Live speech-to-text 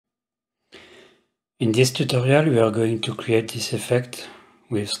In this tutorial we are going to create this effect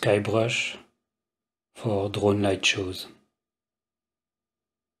with Skybrush for drone light shows.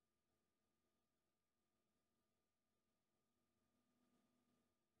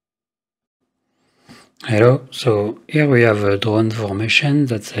 Hello, so here we have a drone formation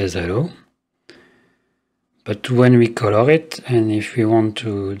that says hello, but when we color it and if we want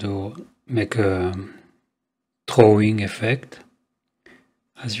to make a drawing effect,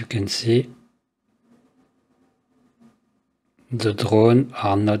 as you can see, the drone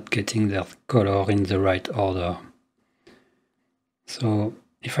are not getting their color in the right order. So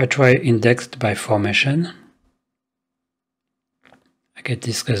if I try indexed by formation, I get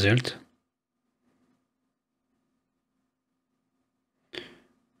this result,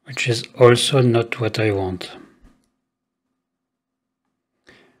 which is also not what I want.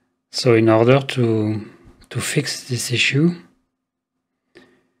 So in order to fix this issue,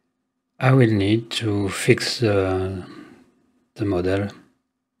 I will need to fix the model,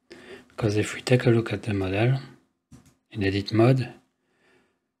 because if we take a look at the model in edit mode,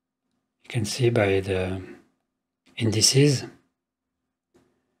 you can see by the indices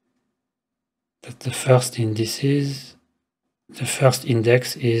that the first index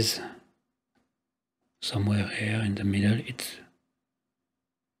is somewhere here in the middle.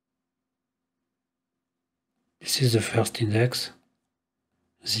 This is the first index,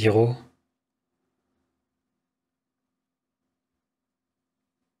 0.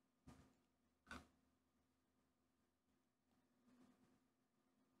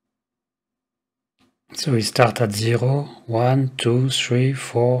 So we start at 0, 1, 2, 3,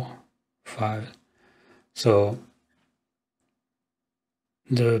 4, 5. So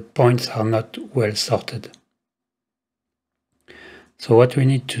the points are not well sorted. So what we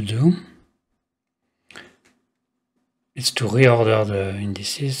need to do is to reorder the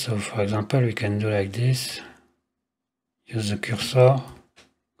indices. So for example, we can do like this. Use the cursor,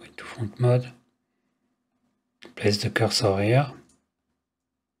 go into font mode, place the cursor here.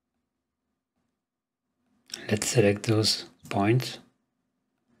 Let's select those points,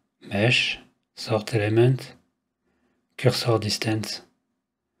 mesh, sort element, cursor distance.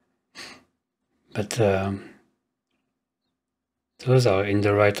 But those are in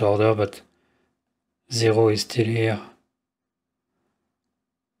the right order, but 0 is still here.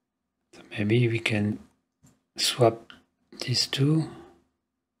 So maybe we can swap these two,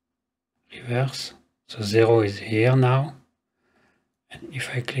 reverse. So 0 is here now. And if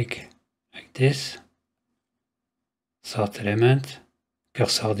I click like this, sort element,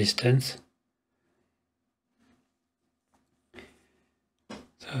 cursor distance.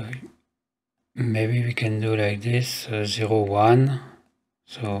 So maybe we can do like this, 0, 1.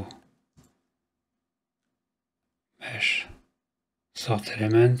 So mesh, sort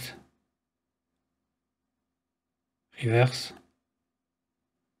element, reverse.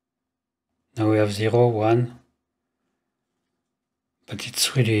 Now we have 0, 1. But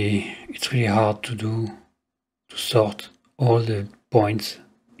it's really hard to sort all the points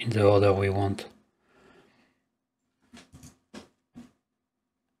in the order we want.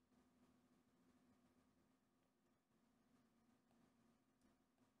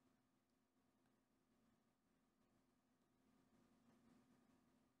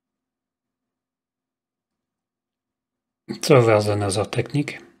 So there's another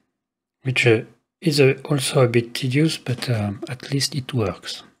technique, which is also a bit tedious, but at least it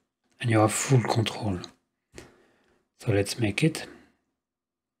works, and you have full control. So let's make it.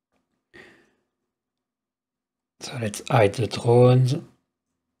 So let's hide the drones.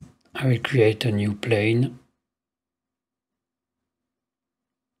 I will create a new plane.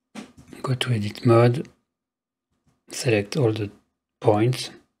 Go to edit mode, select all the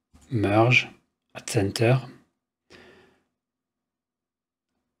points, merge at center.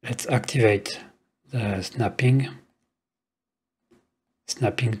 Let's activate the snapping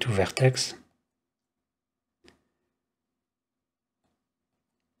to vertex.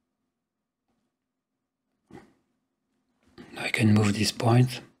 Now I can move this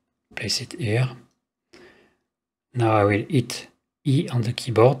point, place it here. Now I will hit E on the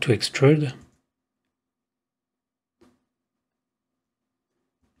keyboard to extrude,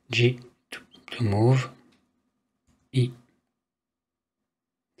 G to move, E.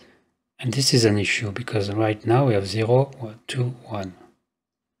 And this is an issue because right now we have 0, 2, 1.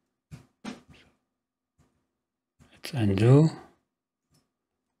 Let's undo.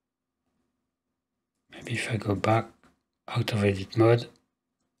 Maybe if I go back out of edit mode,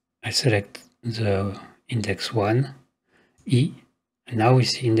 I select the index 1, E, and now we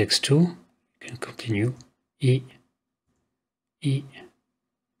see index 2. You can continue, E, E,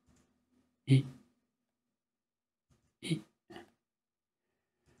 E,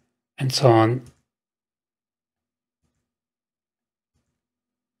 and so on.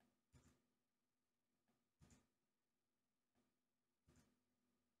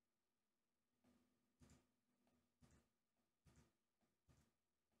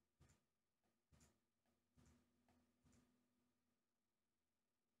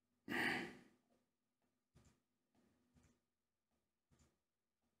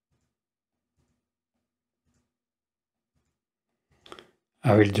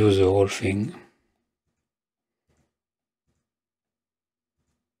 I will do the whole thing.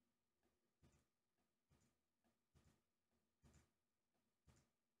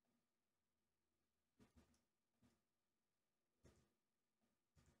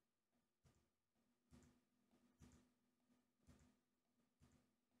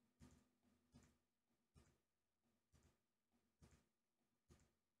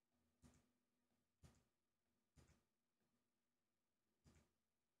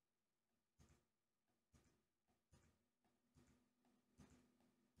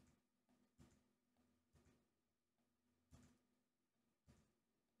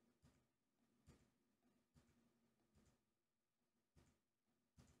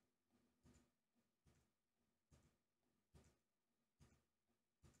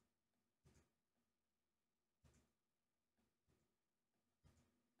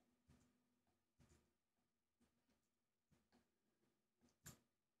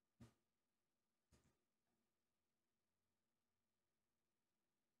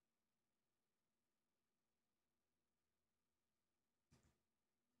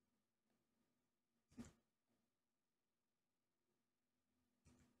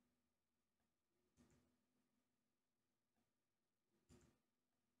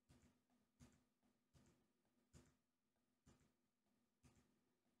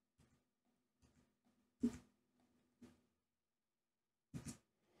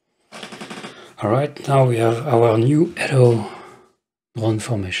 Alright, now we have our new hello drone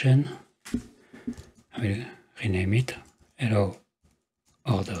formation. I will rename it hello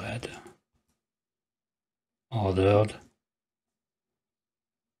ordered. Ordered.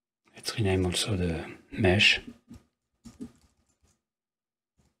 Let's rename also the mesh.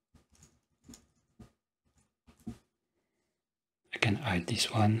 I can hide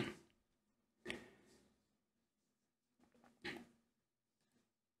this one.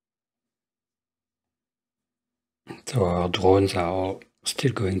 So our drones are all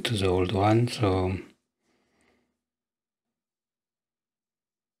still going to the old one, so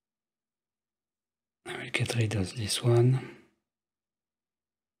I will get rid of this one.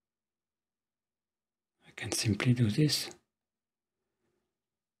 I can simply do this.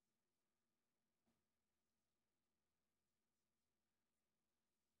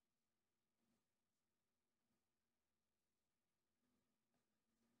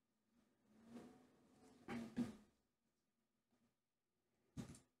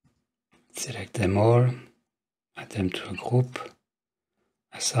 Select them all, add them to a group,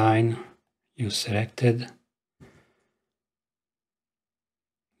 assign, use selected.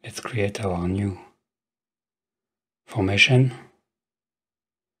 Let's create our new formation.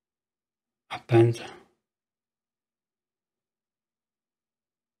 Append.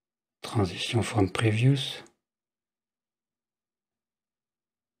 Transition from previous.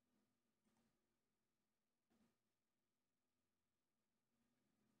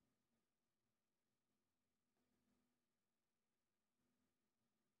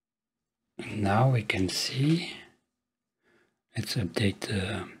 Now we can see, let's update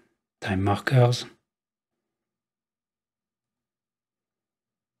the time markers.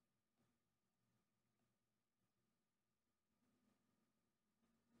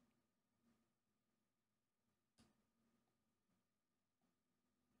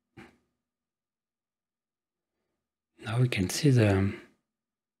 Now we can see the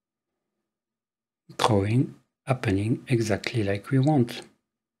drawing happening exactly like we want.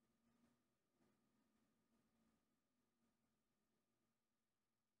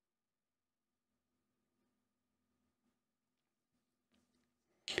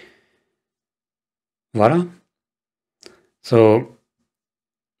 Voila. So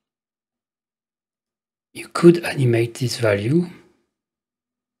you could animate this value,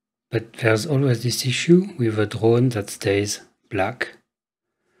 but there's always this issue with a drone that stays black.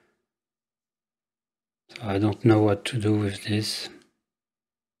 So I don't know what to do with this.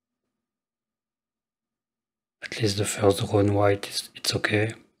 At least the first drone white, it's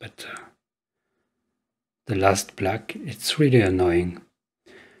okay, but the last black, it's really annoying.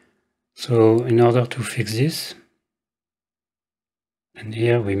 So in order to fix this, and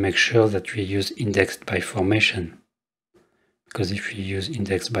here we make sure that we use indexed by formation, because if we use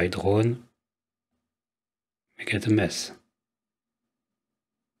index by drone, we get a mess.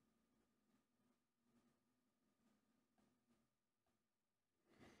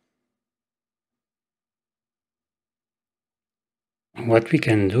 What we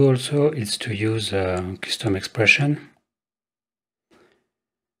can do also is to use a custom expression.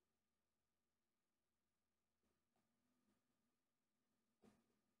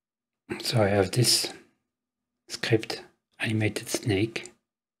 So I have this script, animated snake.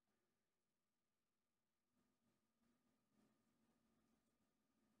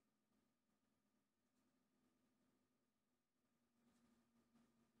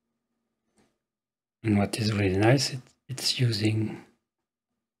 And what is really nice, it's using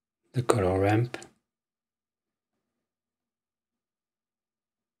the color ramp.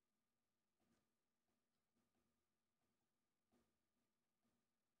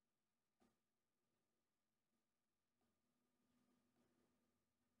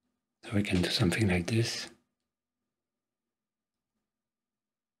 So we can do something like this.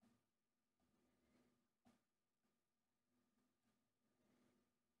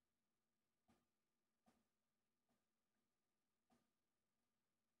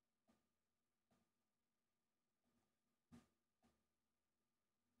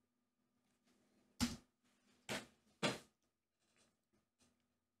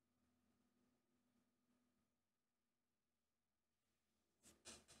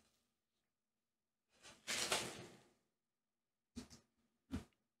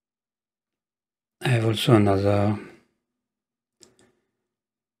 I have also another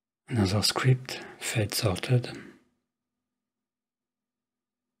script, fade sorted.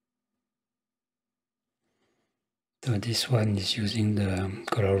 So this one is using the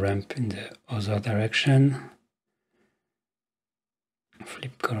color ramp in the other direction.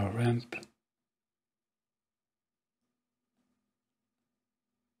 Flip color ramp.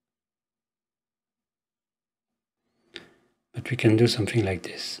 But we can do something like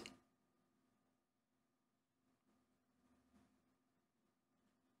this.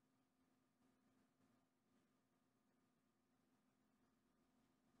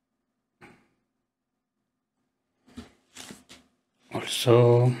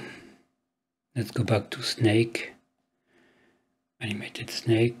 Also, let's go back to snake, animated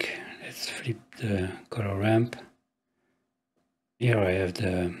snake. Let's flip the color ramp. Here I have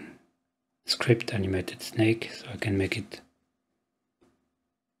the script animated snake, so I can make it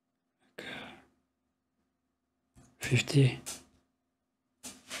like 50.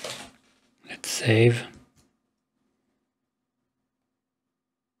 Let's save.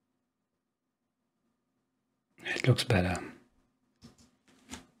 It looks better.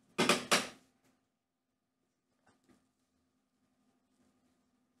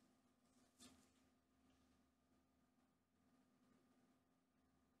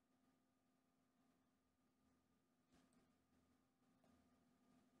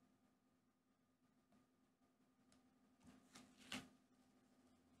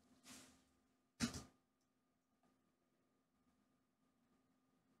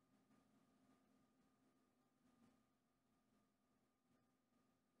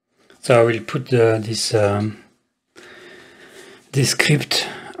 So I will put this script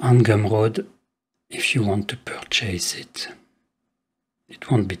on Gumroad if you want to purchase it. It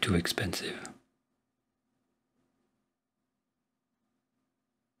won't be too expensive.